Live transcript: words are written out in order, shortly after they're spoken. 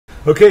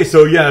Okay,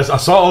 so yes, I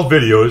saw all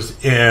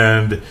videos,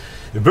 and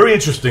very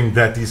interesting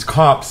that these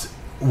cops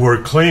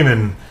were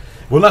claiming,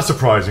 well, not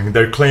surprising,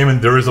 they're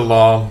claiming there is a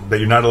law that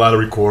you're not allowed to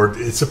record.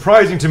 It's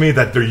surprising to me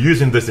that they're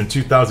using this in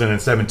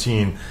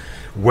 2017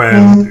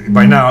 when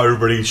by now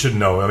everybody should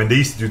know. I mean, they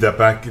used to do that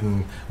back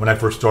when I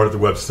first started the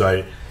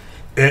website.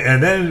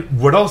 And then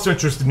what also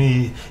interested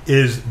me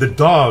is the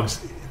dogs.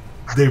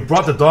 They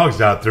brought the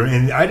dogs out there,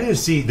 and I didn't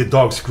see the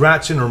dog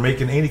scratching or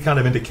making any kind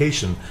of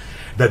indication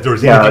that there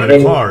was anything in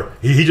the car.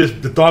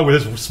 The dog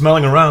was just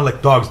smelling around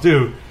like dogs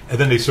do, and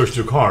then they searched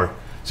your car.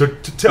 So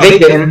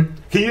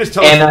can you just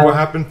tell us what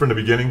happened from the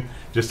beginning?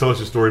 Just tell us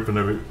the story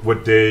from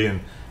what day and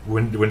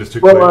when this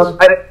took place.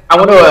 I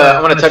want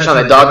to touch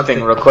on the dog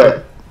thing real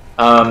quick.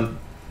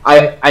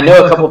 I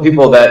know a couple of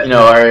people that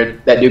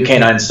that do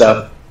canine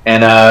stuff,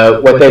 and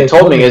what they've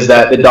told me is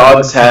that the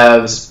dogs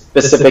have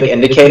specific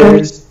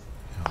indicators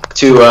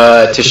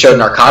to show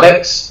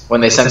narcotics when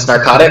they sense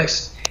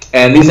narcotics.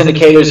 And these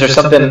indicators are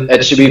something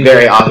that should be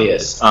very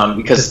obvious,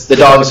 because the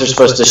dogs are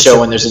supposed to show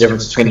when there's a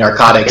difference between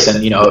narcotics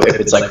and, if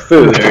it's like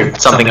food or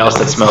something else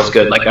that smells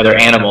good, like other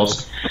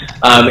animals.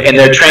 And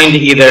they're trained to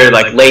either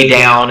like lay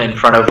down in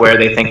front of where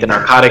they think the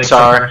narcotics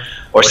are,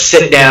 or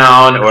sit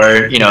down,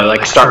 or,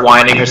 like start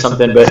whining or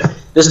something. But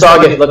this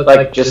dog, it looked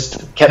like,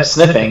 just kept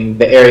sniffing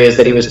the areas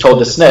that he was told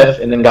to sniff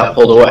and then got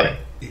pulled away.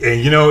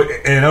 And,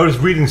 and I was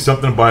reading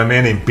something by a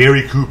man named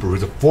Barry Cooper,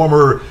 who's a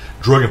former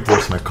drug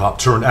enforcement cop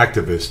turned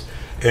activist.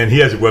 And he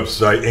has a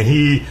website, and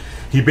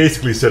he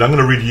basically said, I'm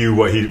going to read you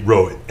what he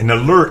wrote. An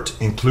alert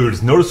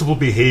includes noticeable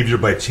behavior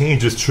by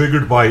changes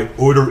triggered by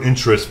odor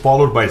interest,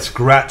 followed by a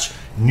scratch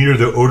near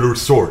the odor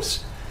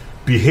source.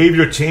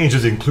 Behavior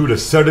changes include a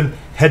sudden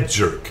head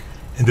jerk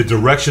in the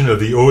direction of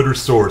the odor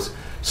source,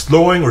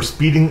 slowing or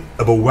speeding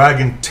of a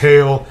wagging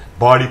tail,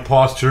 body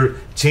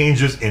posture,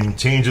 changes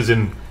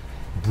in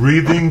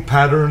breathing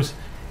patterns.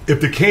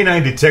 If the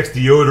canine detects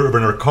the odor of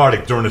a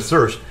narcotic during a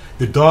search,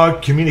 the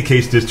dog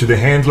communicates this to the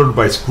handler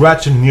by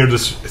scratching near the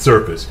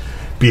surface.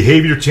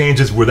 Behavior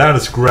changes without a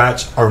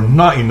scratch are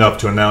not enough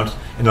to announce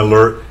an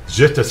alert.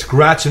 Just a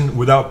scratching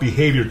without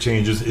behavior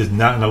changes is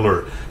not an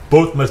alert.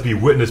 Both must be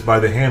witnessed by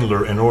the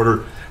handler in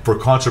order for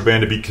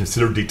contraband to be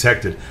considered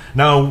detected.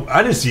 Now,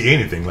 I didn't see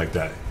anything like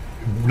that.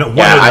 One or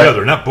the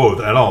other, not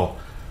both at all.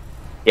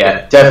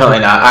 Yeah, definitely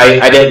not.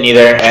 I didn't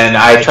either, and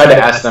I tried to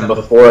ask them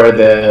before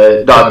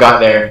the dog got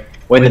there,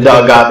 when the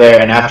dog got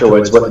there, and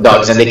afterwards what the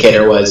dog's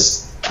indicator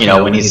was.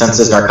 When he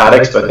senses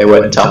narcotics, but they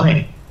wouldn't tell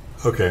me.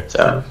 Okay.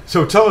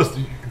 So tell us,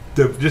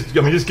 just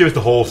give us the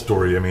whole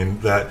story.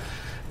 Yeah.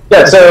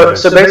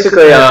 So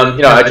basically,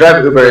 I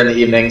drive Uber in the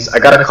evenings. I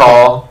got a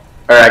call,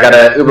 or I got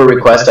an Uber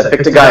request. I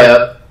picked a guy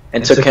up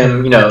and took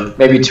him,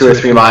 maybe 2 or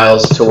 3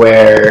 miles to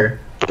where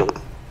he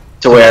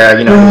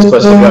was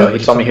supposed to go. He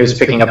told me he was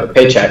picking up a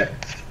paycheck.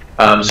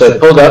 So I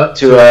pulled up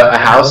to a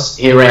house.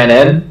 He ran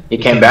in. He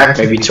came back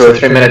maybe 2 or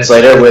 3 minutes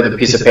later with a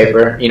piece of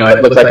paper.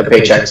 It looked like a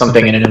paycheck,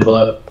 something in an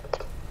envelope.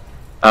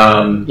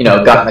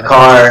 Got in the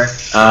car,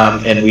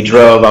 and we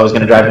drove. I was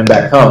going to drive him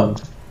back home.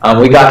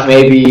 We got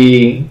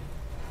maybe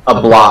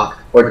a block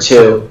or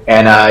two,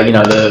 and,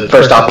 the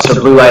first officer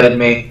blue lighted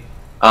me.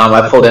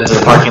 I pulled into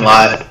the parking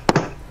lot,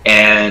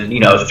 and,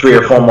 3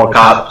 or 4 more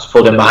cops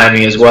pulled in behind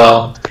me as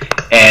well.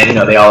 And,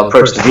 they all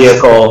approached the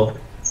vehicle.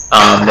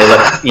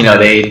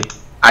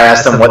 I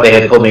asked them what they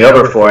had pulled me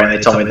over for, and they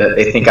told me that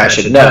they think I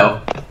should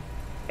know.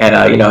 And,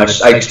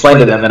 I explained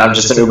to them that I'm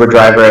just an Uber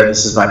driver and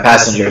this is my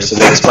passenger. So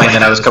they explained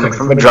that I was coming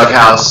from a drug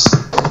house,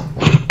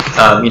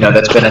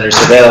 that's been under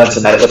surveillance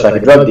and that it looked like a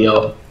drug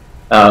deal.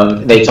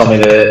 They told me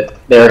that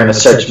they were going to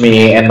search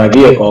me and my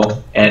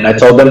vehicle, and I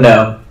told them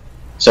no.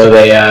 So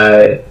they,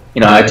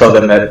 I told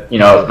them that,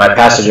 my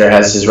passenger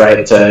has his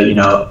right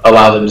to,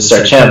 allow them to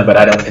search him, but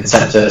I don't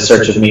consent to a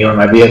search of me or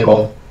my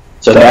vehicle.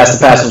 So they asked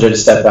the passenger to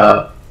step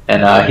out,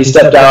 and he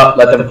stepped out,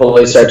 let them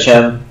fully search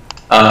him.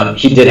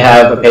 He did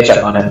have a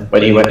paycheck on him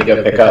when he went to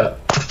go pick up.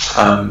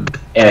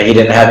 And he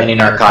didn't have any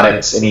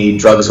narcotics, any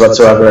drugs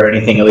whatsoever, or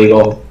anything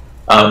illegal.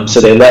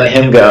 So they let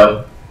him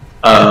go.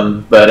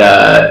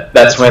 But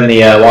that's when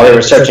while they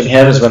were searching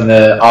him is when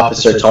the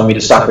officer told me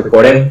to stop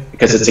recording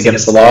because it's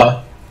against the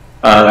law.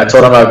 I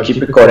told him I would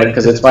keep recording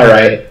because it's my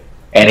right.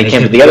 And he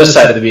came to the other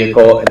side of the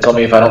vehicle and told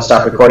me if I don't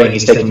stop recording,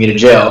 he's taking me to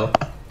jail.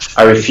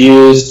 I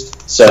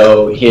refused,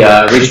 so he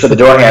reached for the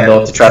door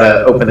handle to try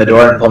to open the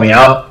door and pull me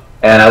out.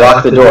 And I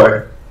locked the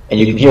door, and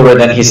you can hear where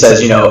then he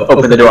says,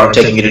 open the door, I'm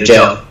taking you to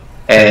jail.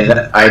 And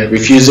I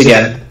refused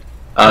again.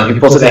 He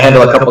pulled at the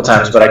handle a couple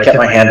times, but I kept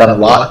my hand on the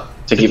lock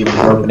to keep him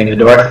from opening the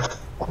door.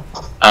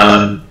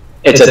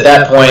 It's at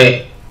that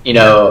point,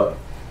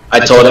 I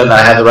told him that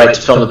I had the right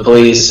to film the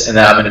police and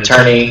that I'm an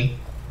attorney.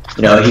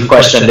 He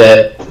questioned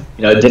it,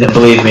 didn't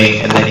believe me,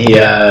 and then he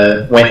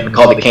went and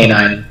called the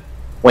canine.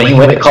 When he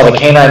went to call the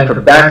canine for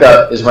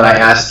backup is when I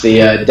asked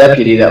the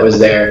deputy that was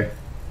there,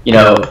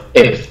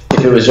 if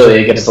it was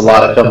really against the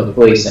law to film the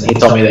police, and he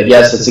told me that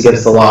yes, it's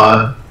against the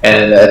law,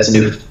 and it's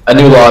a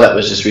new law that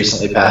was just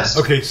recently passed.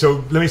 Okay,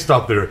 so let me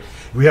stop there.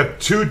 We have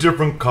 2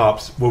 different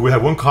cops. Well, we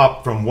have one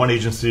cop from one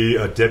agency,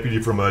 a deputy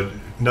from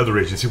another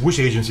agency. Which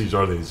agencies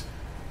are these?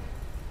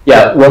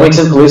 Yeah,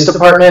 Wilmington Police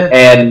Department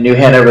and New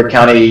Hanover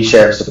County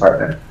Sheriff's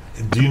Department.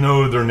 Do you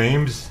know their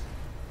names?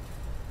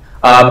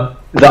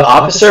 The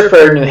officer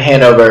for New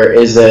Hanover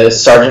is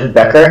Sergeant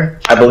Becker.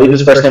 I believe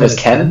his first name is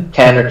Ken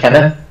or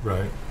Kenneth.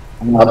 Right.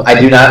 I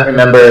do not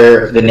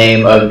remember the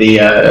name of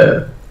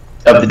the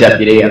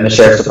deputy, and the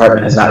Sheriff's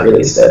Department has not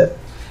released it.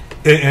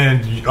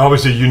 And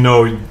obviously you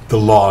know the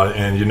law,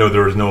 and you know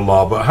there is no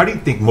law, but how do you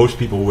think most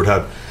people would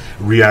have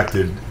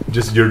reacted,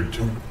 just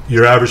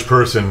your average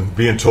person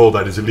being told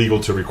that it's illegal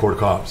to record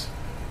cops?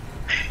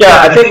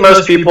 Yeah, I think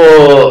most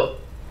people,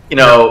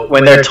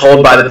 when they're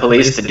told by the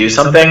police to do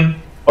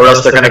something, or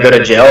else they're going to go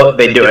to jail,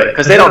 they do it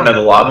because they don't know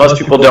the law. Most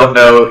people don't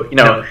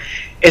know,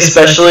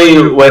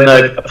 especially when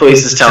the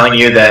police is telling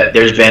you that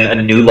there's been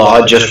a new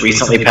law just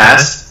recently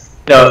passed.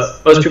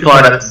 Most people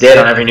aren't up to date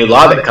on every new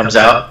law that comes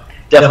out.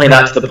 Definitely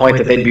not to the point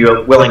that they'd be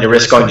willing to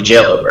risk going to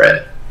jail over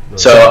it.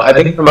 So I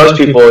think for most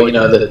people,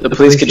 the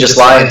police could just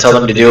lie and tell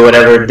them to do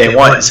whatever they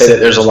want and say that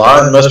there's a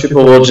law, and most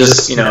people will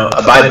just,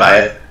 abide by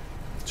it.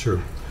 Sure.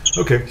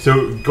 Okay,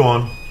 so go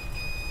on.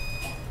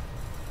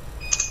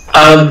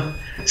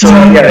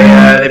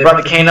 They brought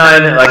the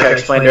canine. Like I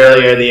explained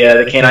earlier,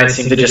 the canine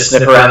seemed to just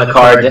sniff around the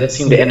car, didn't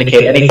seem to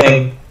indicate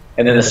anything,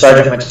 and then the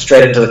sergeant went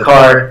straight into the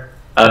car.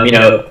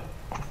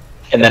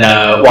 And then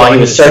while he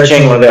was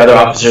searching, one of the other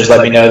officers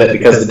let me know that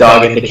because the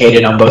dog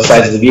indicated on both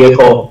sides of the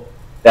vehicle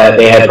that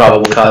they had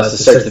probable cause to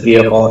search the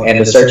vehicle and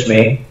to search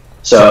me.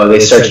 So they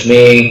searched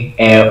me,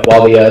 and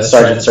while the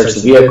sergeant searched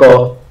the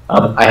vehicle,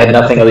 I had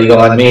nothing illegal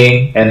on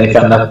me, and they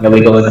found nothing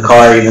illegal in the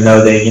car, even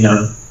though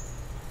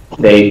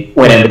they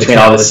went in between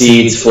all the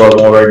seats, floor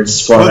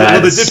boards, floor mats.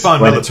 Well, they did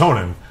find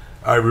melatonin.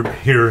 I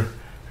hear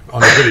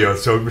on the video.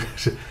 So,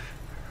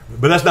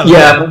 but that's not.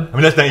 Yeah. Illegal. I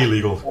mean, that's not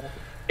illegal.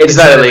 It's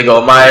not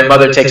illegal. My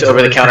mother takes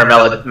over-the-counter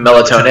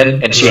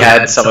melatonin, and she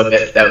had some of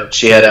it. That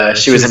she had.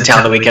 She was in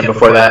town the weekend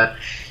before that.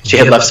 She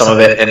had left some of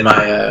it in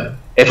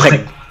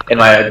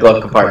my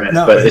glove compartment.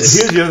 Now, but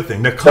here's the other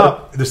thing.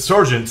 The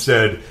sergeant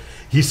said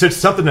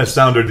something that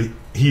sounded.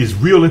 He is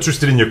real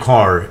interested in your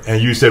car,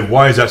 and you said,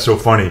 "Why is that so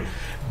funny?"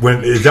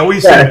 Is that what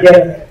he said?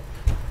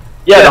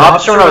 Yeah. The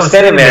officer, when I was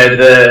standing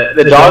there,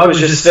 the dog was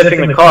just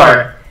sniffing the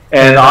car,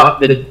 and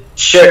the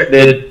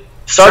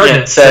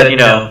sergeant said,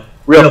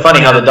 real funny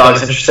how the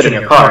dog's interested in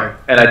your car.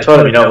 And I told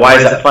him, why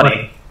is that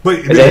funny?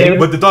 But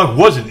the dog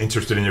wasn't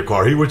interested in your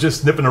car. He was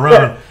just sniffing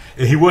around,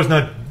 and he was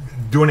not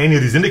doing any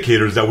of these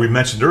indicators that we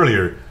mentioned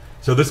earlier.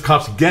 So this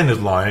cop again is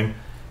lying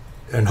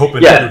and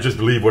hoping that you'll just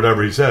believe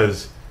whatever he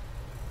says.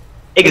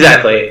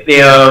 Exactly.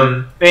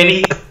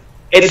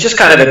 It's just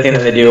kind of the thing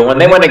that they do. When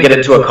they want to get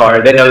into a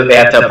car, they know that they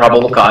have to have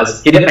probable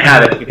cause. He didn't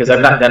have it because I've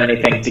not done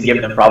anything to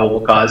give them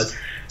probable cause.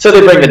 So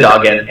they bring the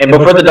dog in. And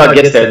before the dog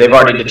gets there, they've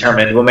already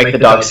determined we'll make the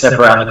dog sniff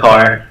around the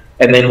car,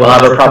 and then we'll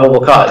have a probable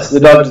cause. The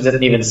dog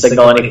didn't even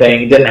signal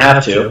anything, didn't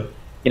have to.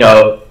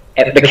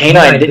 The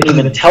canine didn't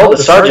even tell the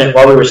sergeant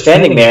while we were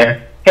standing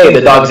there, hey,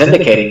 the dog's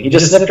indicating. He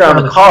just sniffed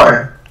around the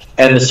car,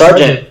 and the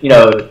sergeant,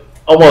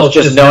 almost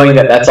just knowing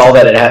that that's all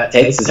that it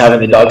takes is having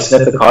the dog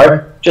sniff the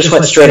car, just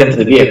went straight into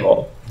the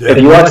vehicle. If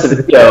you watch the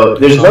video,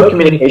 there's no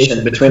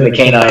communication between the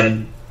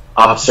canine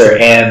officer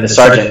and the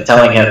sergeant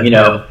telling him,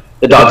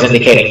 the dog's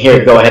indicating,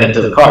 here, go ahead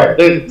into the car.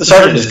 The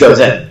sergeant just goes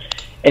in.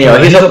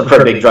 And, he's looking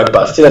for a big drug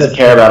bust. He doesn't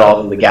care about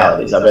all the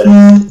legalities of it.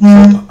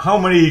 How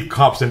many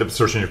cops end up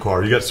searching your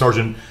car? You got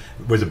Sergeant,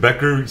 was it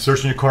Becker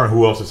searching your car? And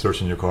who else is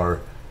searching your car?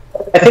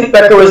 I think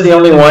Becker was the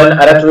only one.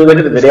 I'd have to re-look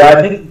at the video. I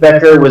think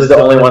Becker was the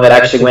only one that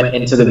actually went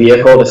into the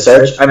vehicle to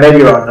search. I may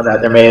be wrong on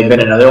that. There may have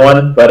been another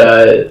one, but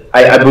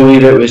I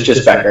believe it was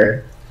just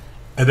Becker.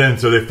 And then,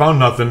 so they found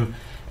nothing,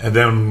 and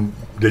then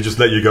they just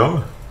let you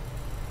go?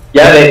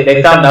 Yeah,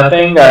 they found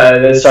nothing.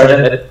 The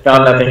sergeant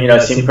found nothing,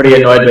 seemed pretty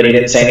annoyed, but he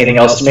didn't say anything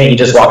else to me. He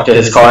just walked to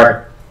his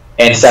car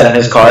and sat in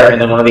his car, and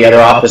then one of the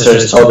other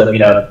officers told him,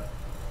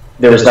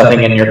 there was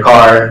nothing in your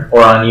car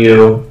or on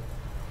you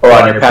or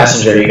on your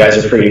passenger. You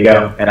guys are free to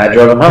go. And I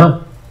drove him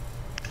home.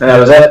 And that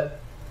was it.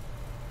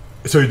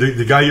 So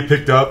the guy you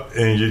picked up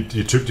and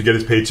you took to get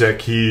his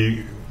paycheck,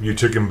 you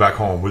took him back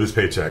home with his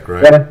paycheck,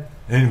 right? Yeah.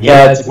 And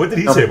what did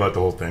he say about the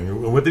whole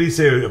thing? What did he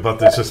say about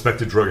the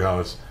suspected drug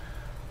house?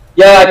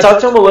 Yeah, I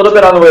talked to him a little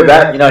bit on the way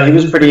back. He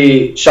was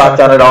pretty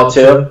shocked on it all,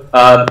 too.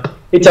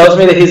 He tells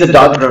me that he's a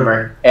dog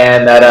groomer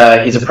and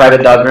that he's a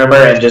private dog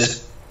groomer and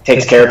just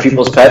takes care of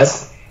people's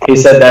pets. He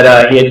said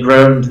that he had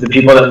groomed the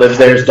people that live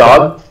there's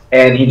dog,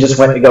 and he just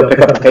went to go pick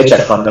up a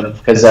paycheck from them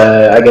because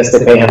I guess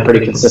they pay him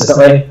pretty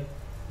consistently.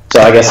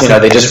 So I guess,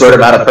 they just wrote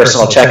him out a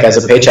personal check as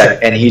a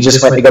paycheck, and he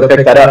just went to go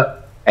pick that up.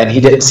 And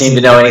he didn't seem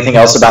to know anything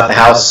else about the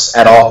house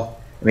at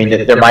all. I mean,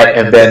 there might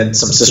have been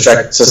some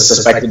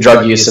suspected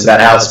drug use of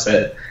that house,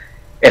 but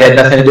it had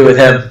nothing to do with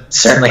him.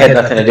 Certainly had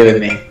nothing to do with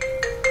me.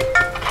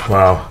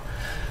 Wow.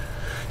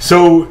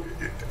 So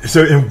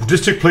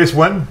this took place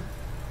when?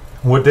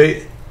 What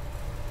date?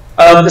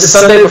 The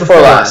Sunday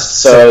before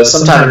last, so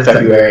sometime in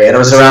February, and it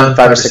was around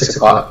 5 or 6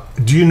 o'clock.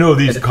 Do you know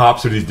these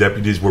cops or these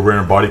deputies were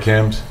wearing body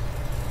cams?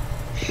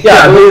 Yeah,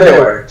 I believe they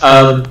were.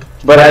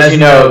 But as you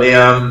know,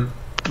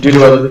 due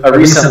to a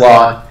recent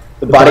law,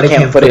 the body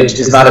cam footage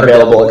is not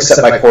available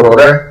except by court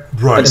order.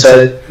 Right. And so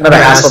it's kind of a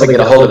hassle to get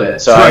a hold of it.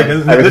 So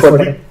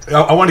right.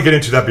 I want to get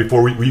into that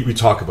before we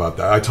talk about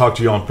that. I talked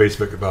to you on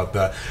Facebook about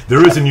that.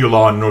 There is a new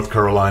law in North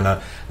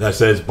Carolina that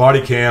says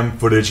body cam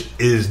footage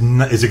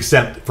is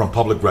exempt from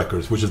public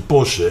records, which is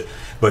bullshit.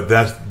 But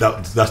that's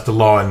the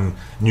law in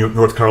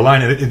North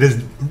Carolina. It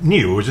is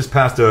new. It was just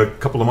passed a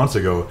couple of months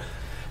ago.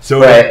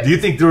 So do you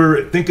think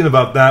they're thinking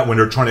about that when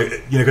they're trying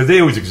to, because they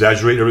always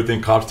exaggerate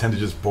everything. Cops tend to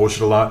just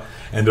bullshit a lot.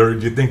 And do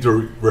you think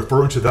they're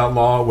referring to that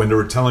law when they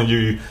were telling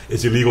you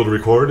it's illegal to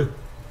record?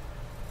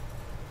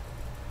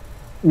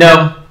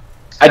 No,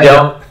 I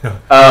don't.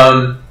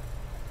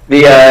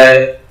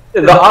 The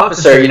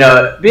officer,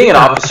 being an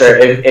officer,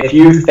 if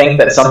you think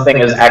that something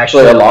is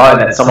actually a law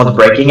and that someone's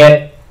breaking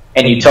it,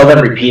 and you tell them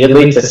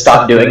repeatedly to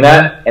stop doing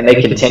that, and they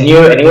continue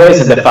anyways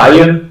and defy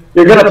you,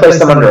 you're going to place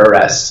them under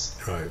arrest.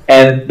 Right.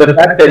 And the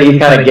fact that he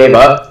kind of gave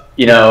up,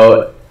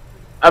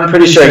 I'm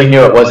pretty sure he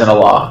knew it wasn't a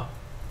law.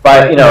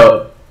 But,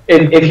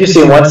 if you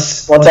see,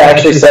 once I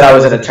actually said I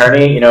was an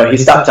attorney, he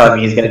stopped telling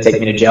me he's going to take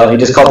me to jail. He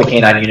just called the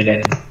K-9 unit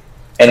in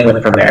and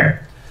went from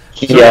there.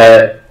 So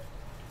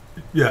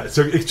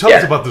tell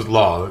us about this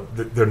law,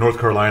 the North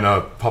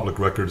Carolina public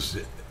records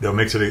that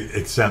makes it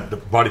exempt, the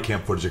body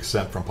cam footage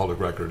exempt from public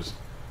records.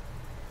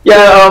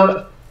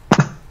 Yeah,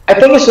 I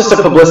think it's just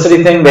a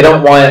publicity thing. They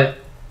don't want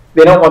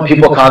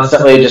people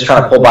constantly just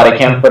trying to pull body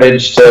cam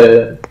footage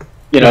to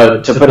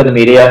put in the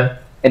media.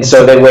 And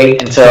so they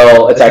wait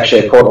until it's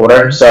actually a court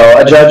order. So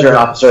a judge or an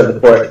officer of the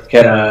court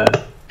can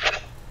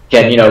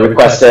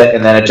request it,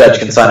 and then a judge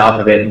can sign off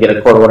of it and get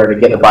a court order to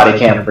get the body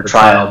cam for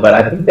trial. But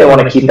I think they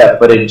want to keep that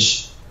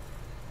footage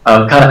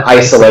kind of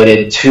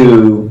isolated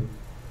to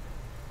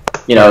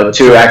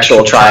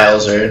actual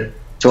trials or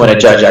to when a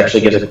judge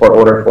actually gives a court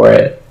order for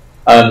it.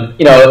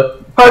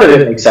 Part of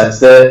it makes sense.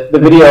 The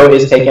video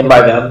is taken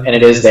by them and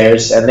it is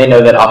theirs, and they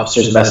know that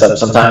officers mess up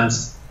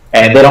sometimes,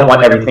 and they don't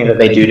want everything that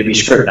they do to be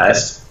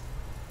scrutinized.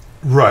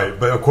 Right,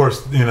 but of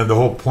course, the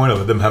whole point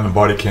of them having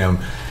body cam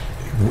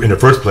in the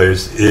first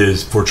place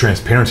is for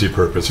transparency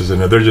purposes,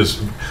 and they're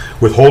just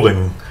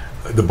withholding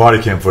the body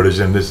cam footage,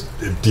 and this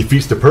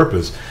defeats the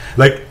purpose.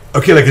 Like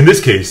in this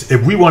case,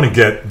 if we want to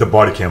get the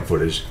body cam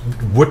footage,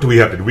 what do we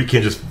have to do? We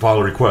can't just file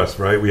a request,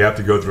 right? We have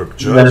to go through a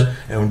judge,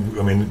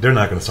 and they're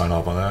not going to sign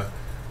off on that.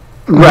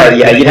 Right.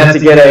 Yeah, you'd have to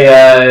get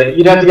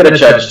a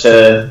judge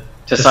to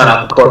sign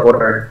off a court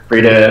order for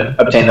you to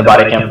obtain the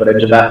body cam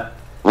footage of that.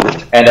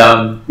 And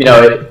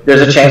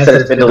there's a chance that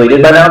it's been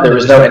deleted by now. There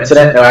was no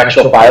incident, no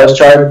actual files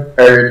charged,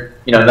 or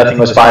nothing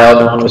was filed,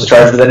 no one was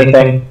charged with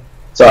anything.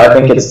 So I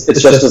think it's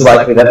just as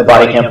likely that the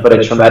body cam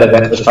footage from that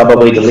event was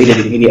probably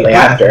deleted immediately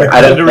after.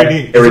 Is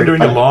there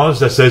any laws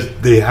that says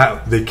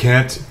they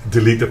can't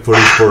delete the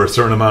footage for a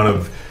certain amount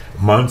of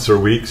months or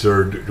weeks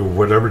or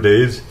whatever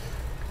days?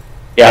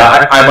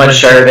 Yeah, I'm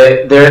unsure.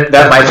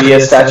 That might be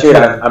a statute.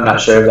 I'm not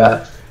sure of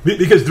that.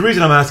 Because the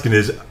reason I'm asking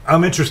is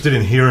I'm interested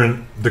in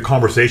hearing the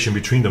conversation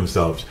between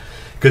themselves.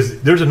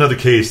 Because there's another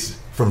case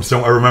from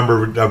I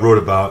remember I wrote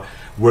about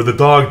where the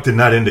dog did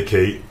not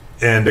indicate,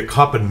 and the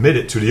cop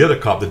admitted to the other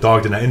cop the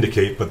dog did not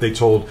indicate, but they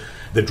told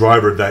the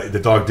driver that the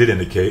dog did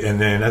indicate, and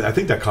then I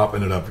think that cop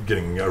ended up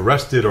getting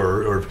arrested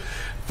or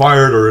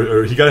fired,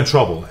 or he got in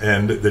trouble,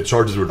 and the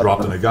charges were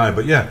dropped on the guy.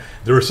 But yeah,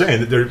 they were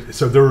saying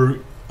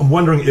that I'm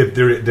wondering if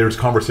there's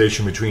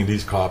conversation between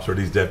these cops or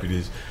these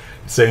deputies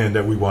saying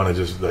that we want to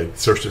just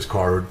search this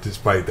car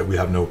despite that we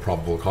have no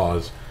probable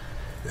cause,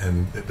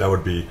 and that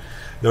would be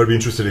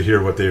interested to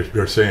hear what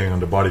they're saying on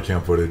the body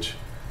cam footage.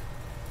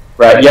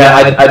 Right.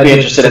 Yeah, I'd be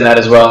interested in that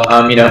as well.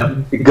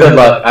 Good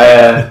luck.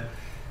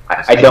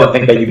 I don't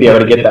think that you'd be able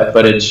to get that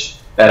footage.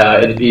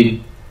 That it'd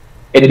be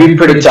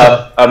pretty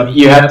tough.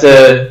 You have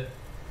to,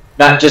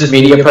 not just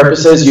media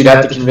purposes. You'd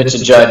have to convince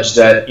a judge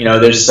that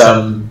there's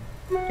some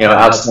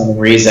outstanding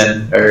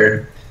reason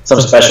or some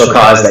special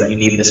cause that you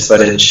need this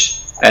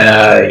footage.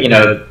 And,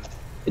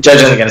 the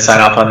judge isn't going to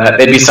sign off on that.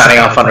 They'd be signing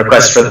off on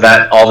requests for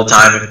that all the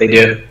time if they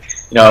do.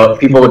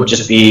 People would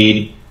just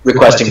be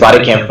requesting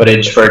body cam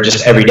footage for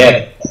just every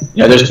day.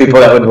 There's people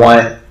that would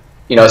want,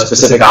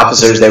 specific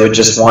officers, they would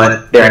just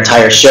want their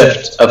entire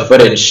shift of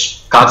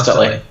footage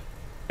constantly.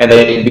 And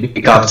they'd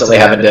be constantly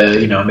having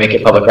to, make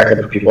it public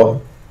record for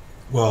people.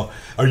 Well,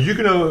 are you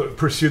going to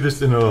pursue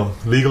this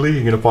legally? Are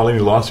you going to file any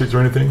lawsuits or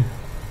anything?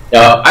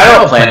 No, I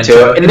don't plan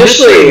to.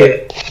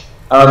 Initially,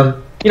 I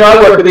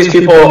work with these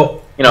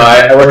people.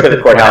 I work at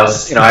the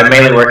courthouse. I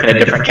mainly work in a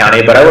different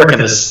county, but I work in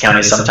this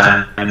county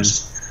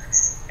sometimes.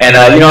 And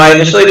I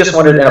initially just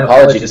wanted an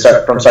apology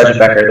from Sergeant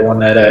Becker, the one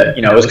that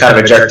was kind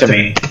of a jerk to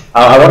me.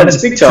 I wanted to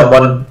speak to him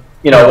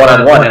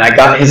one-on-one, and I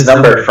got his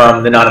number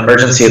from the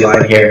non-emergency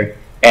line here.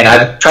 And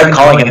I tried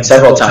calling him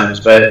several times,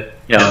 but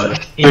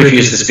he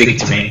refused to speak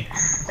to me.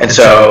 And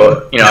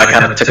so I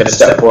kind of took it a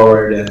step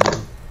forward and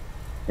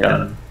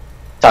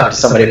talked to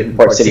somebody from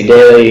Port City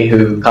Daily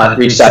who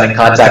reached out and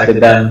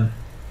contacted them.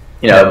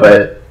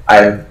 But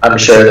I'm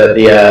sure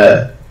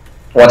that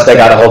once they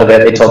got a hold of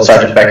it, they told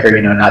Sergeant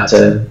Becker, not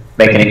to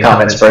make any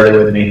comments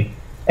further with me.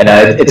 And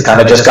it's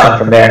kind of just gone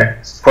from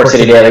there. Port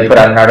City Daily put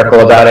out an article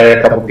about it.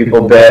 A couple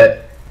people bit.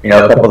 A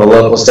couple of the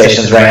local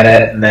stations ran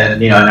it, and then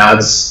now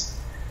it's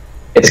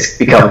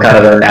become kind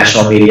of a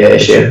national media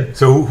issue.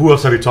 So who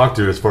else have you talked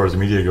to as far as the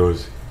media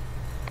goes?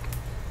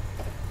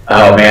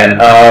 Oh man,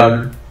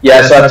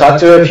 yeah. So I've talked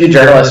to a few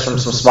journalists from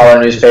some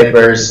smaller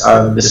newspapers.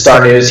 The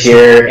Star News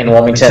here in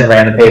Wilmington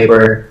ran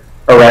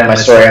my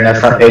story on their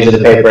front page of the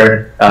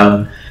paper.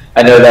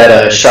 I know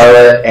that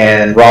Charlotte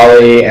and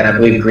Raleigh and I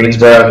believe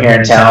Greensboro here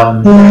in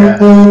town,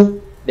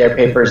 their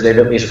papers, they've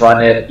at least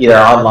run it either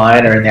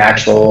online or in the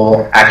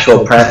actual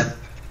print.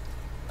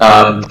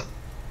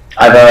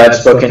 I've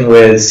spoken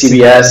with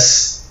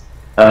CBS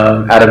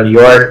out of New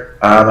York.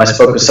 I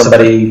spoke with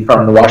somebody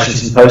from the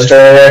Washington Post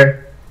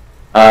earlier.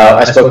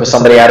 I spoke with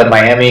somebody out of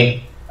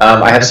Miami.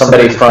 I have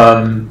somebody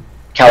from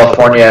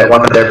California at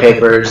one of their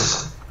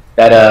papers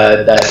that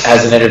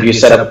has an interview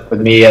set up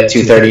with me at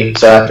 2:30.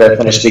 So after I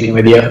finish speaking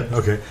with you.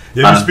 Okay.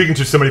 Yeah, you're speaking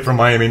to somebody from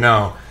Miami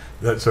now.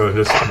 So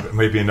this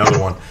may be another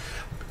one.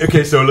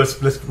 Okay, so let's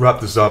wrap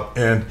this up.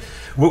 And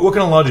what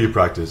kind of law do you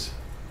practice?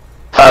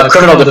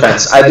 Criminal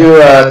defense. I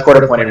do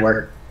court-appointed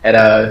work in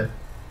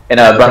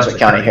Brunswick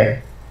County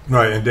here.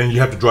 Right, and then you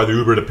have to drive the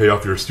Uber to pay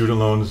off your student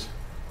loans.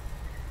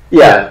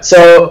 Yeah.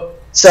 So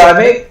I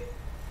make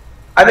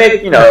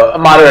a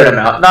moderate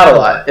amount, not a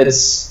lot.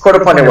 It's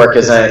court-appointed work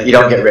isn't, you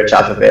don't get rich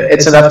off of it.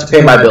 It's enough to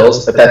pay my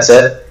bills, but that's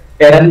it.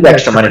 And I need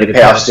extra money to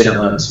pay off student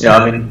loans.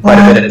 I'm in quite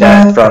a bit of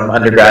debt from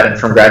undergrad and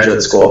from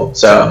graduate school.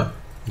 So,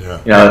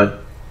 yeah.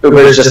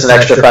 Uber's just an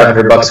extra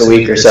 $500 a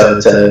week or so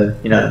to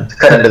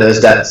cut into those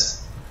debts.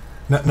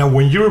 Now,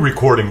 when you were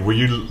recording, were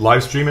you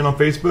live streaming on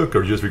Facebook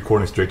or just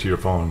recording straight to your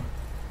phone?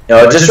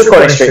 No, just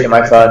recording straight to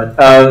my phone.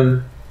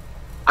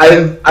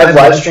 I've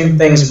live streamed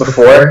things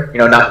before,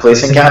 not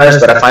police encounters,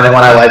 but I find that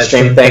when I live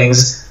stream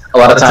things, a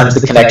lot of times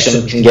the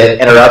connection can get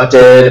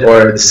interrupted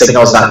or the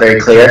signal's not very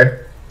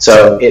clear.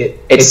 So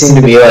it seemed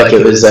to me like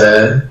it was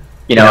I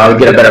would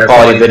get a better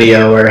quality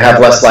video or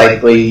have less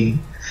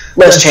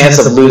chance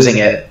of losing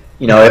it,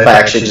 if I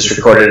actually just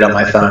recorded it on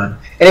my phone.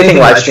 Anything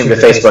live streamed to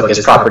Facebook is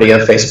property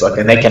of Facebook,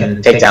 and they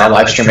can take down a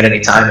live stream at any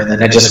time, and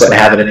then I just wouldn't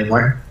have it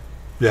anymore.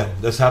 Yeah,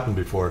 that's happened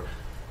before.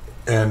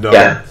 And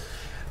yeah.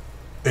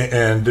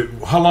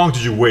 And how long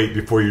did you wait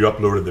before you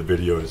uploaded the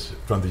videos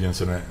from the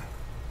incident?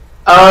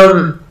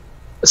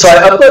 So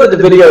I uploaded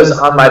the videos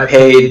on my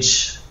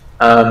page,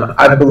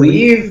 I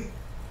believe,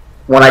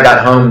 when I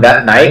got home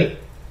that night.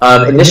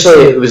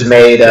 Initially, it was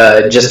made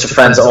just to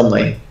friends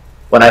only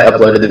when I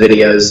uploaded the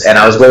videos, and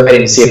I was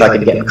waiting to see if I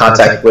could get in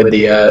contact with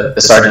the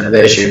sergeant of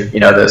the issue,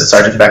 the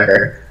Sergeant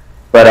Becker.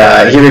 But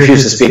he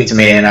refused to speak to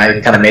me, and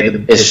I kind of made the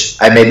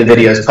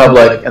videos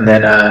public, and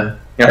then the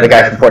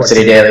guy from Port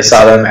City Daily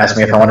saw them, asked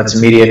me if I wanted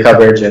some media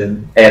coverage,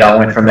 and it all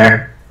went from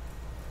there.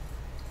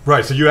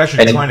 Right, so you're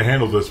actually trying to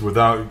handle this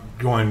without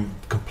going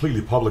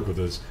completely public with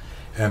this,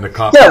 and the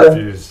cops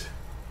refused.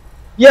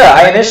 Yeah,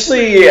 I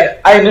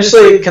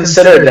initially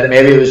considered that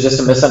maybe it was just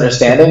a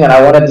misunderstanding, and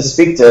I wanted to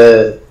speak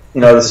to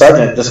the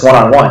sergeant just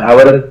one-on-one. I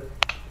would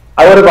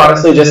have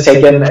honestly just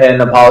taken an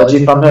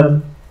apology from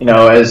him,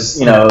 as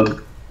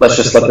let's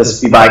just let this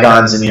be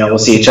bygones, and we'll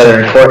see each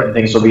other in court, and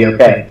things will be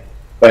okay.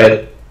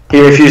 But he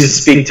refused to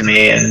speak to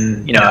me,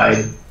 and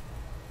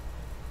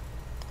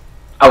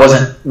I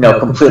wasn't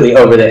completely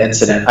over the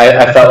incident.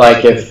 I felt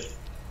like if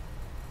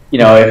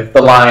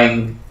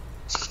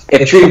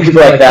treating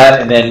people like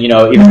that and then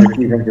even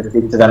refusing to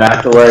speak to them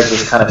afterwards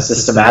was kind of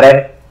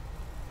systematic,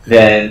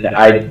 then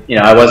I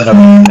wasn't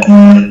okay with it.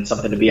 I wanted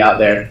something to be out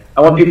there.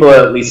 I want people to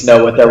at least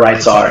know what their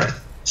rights are,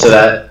 so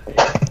that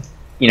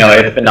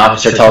if an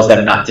officer tells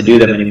them not to do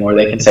them anymore,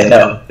 they can say,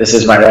 no, this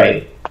is my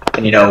right.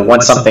 And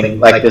once something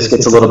like this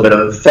gets a little bit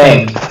of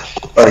fame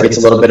or gets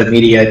a little bit of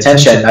media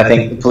attention, I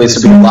think the police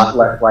will be a lot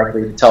less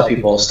likely to tell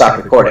people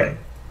stop recording,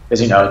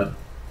 because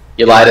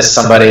you lie to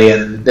somebody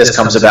and this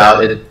comes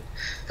about, it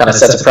kind of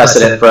sets a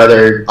precedent for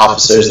other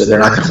officers that they're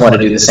not going to want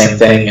to do the same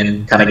thing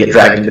and kind of get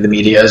dragged into the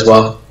media as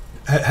well.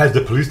 Has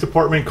the police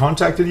department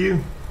contacted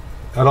you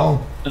at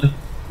all?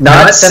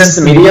 Not since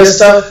the media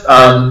stuff.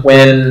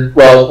 When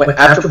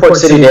after Port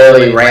City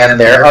Daily ran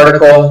their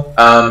article,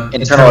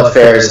 Internal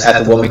Affairs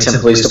at the Wilmington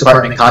Police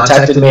Department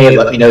contacted me,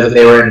 let me know that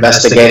they were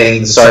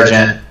investigating the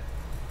sergeant,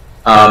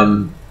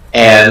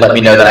 and let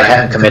me know that I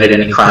hadn't committed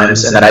any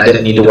crimes and that I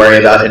didn't need to worry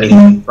about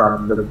anything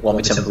from the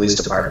Wilmington Police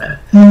Department.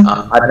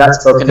 I've not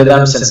spoken to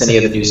them since any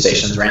of the news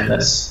stations ran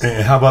this.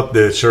 And how about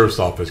the sheriff's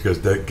office?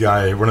 Because that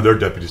guy, one of their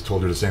deputies,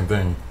 told you the same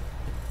thing.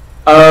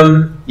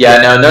 No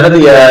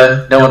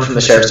one from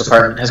the sheriff's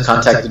department has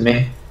contacted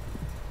me.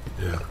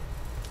 Yeah.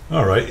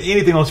 All right.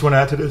 Anything else you want to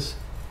add to this?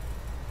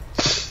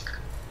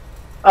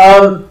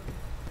 I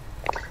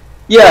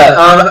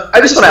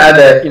just want to add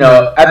that,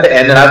 at the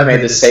end, and I've made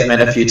this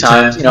statement a few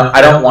times,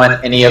 I don't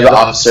want any of the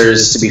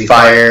officers to be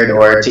fired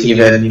or to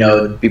even,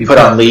 be put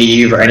on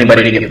leave or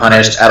anybody to get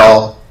punished at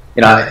all.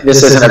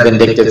 This isn't a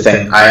vindictive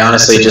thing. I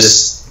honestly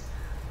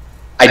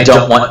I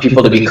don't want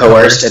people to be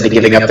coerced into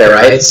giving up their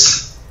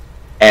rights.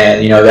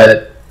 And,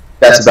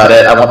 that's about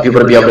it. I want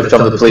people to be able to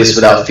film the police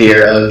without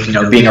fear of,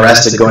 being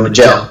arrested, going to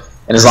jail.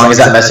 And as long as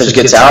that message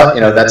gets out,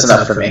 that's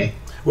enough for me.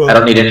 Well, I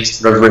don't need any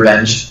sort of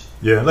revenge.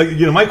 Yeah,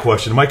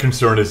 my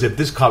concern is if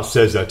this cop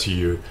says that to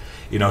you,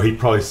 he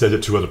probably says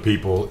it to other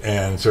people,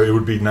 and so it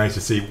would be nice to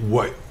see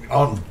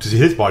to see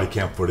his body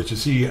cam footage, to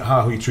see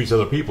how he treats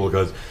other people,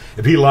 because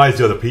if he lies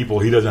to other people,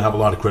 he doesn't have a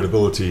lot of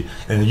credibility,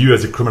 and you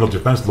as a criminal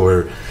defense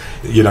lawyer,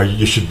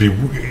 you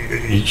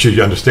should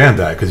understand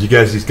that, because you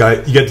get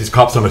these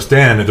cops on the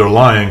stand and they're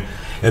lying,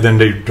 and then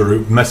they're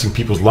messing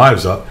people's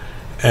lives up,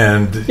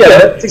 and yeah,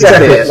 that's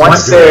exactly it.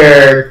 Once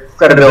their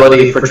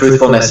credibility for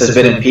truthfulness has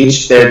been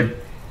impeached, it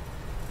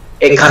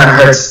kind of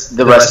hurts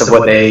the rest of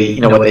what they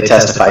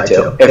testify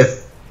to.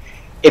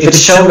 If it's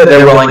shown that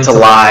they're willing to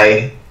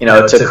lie,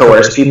 to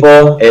coerce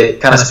people,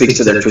 it kind of speaks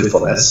to their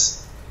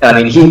truthfulness.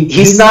 I mean,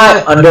 he's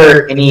not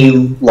under any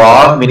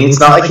law. I mean, it's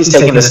not like he's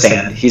taking the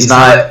stand. He's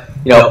not,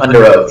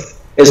 under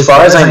oath. As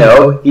far as I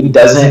know, he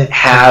doesn't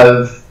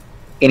have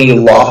any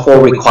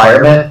lawful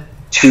requirement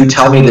to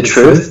tell me the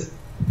truth.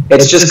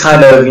 It's just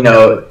kind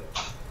of,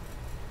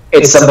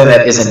 it's something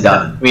that isn't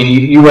done. I mean,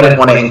 you wouldn't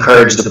want to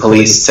encourage the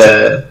police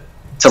to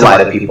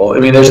lie to people. I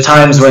mean, there's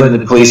times when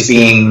the police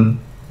being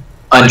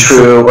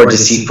untrue or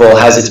deceitful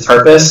has its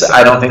purpose.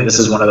 I don't think this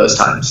is one of those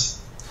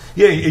times.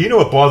 Yeah,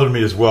 what bothered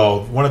me as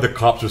well? One of the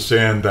cops was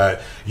saying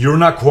that you're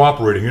not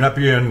cooperating. You're not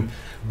being,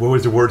 what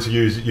was the word to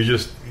use? You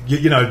just,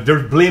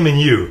 they're blaming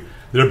you.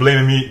 They're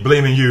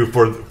blaming you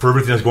for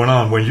everything that's going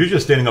on when you're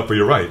just standing up for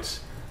your rights.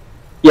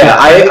 Yeah,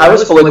 I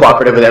was fully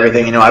cooperative with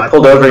everything. I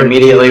pulled over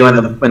immediately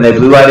when they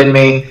blue lighted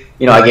me.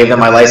 I gave them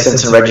my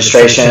license and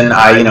registration.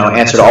 I,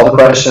 answered all the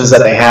questions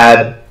that they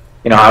had.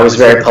 I was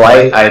very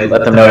polite. I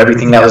let them know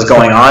everything that was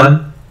going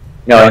on,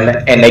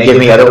 and they gave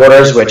me other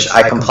orders, which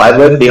I complied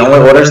with. The only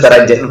orders that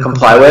I didn't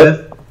comply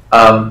with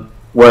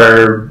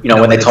were,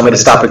 when they told me to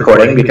stop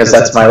recording, because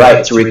that's my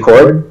right to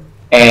record,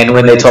 and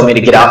when they told me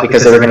to get out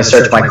because they were going to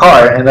search my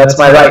car, and that's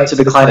my right to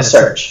decline a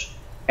search.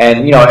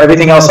 And,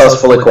 everything else I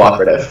was fully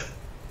cooperative.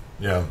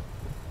 Yeah.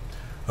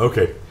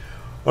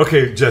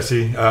 Okay,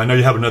 Jesse, I know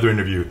you have another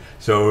interview,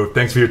 so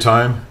thanks for your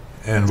time,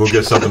 and we'll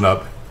get something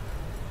up.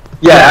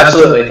 Yeah,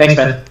 absolutely. Thanks,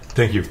 man.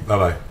 Thank you.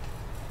 Bye-bye.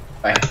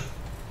 Bye.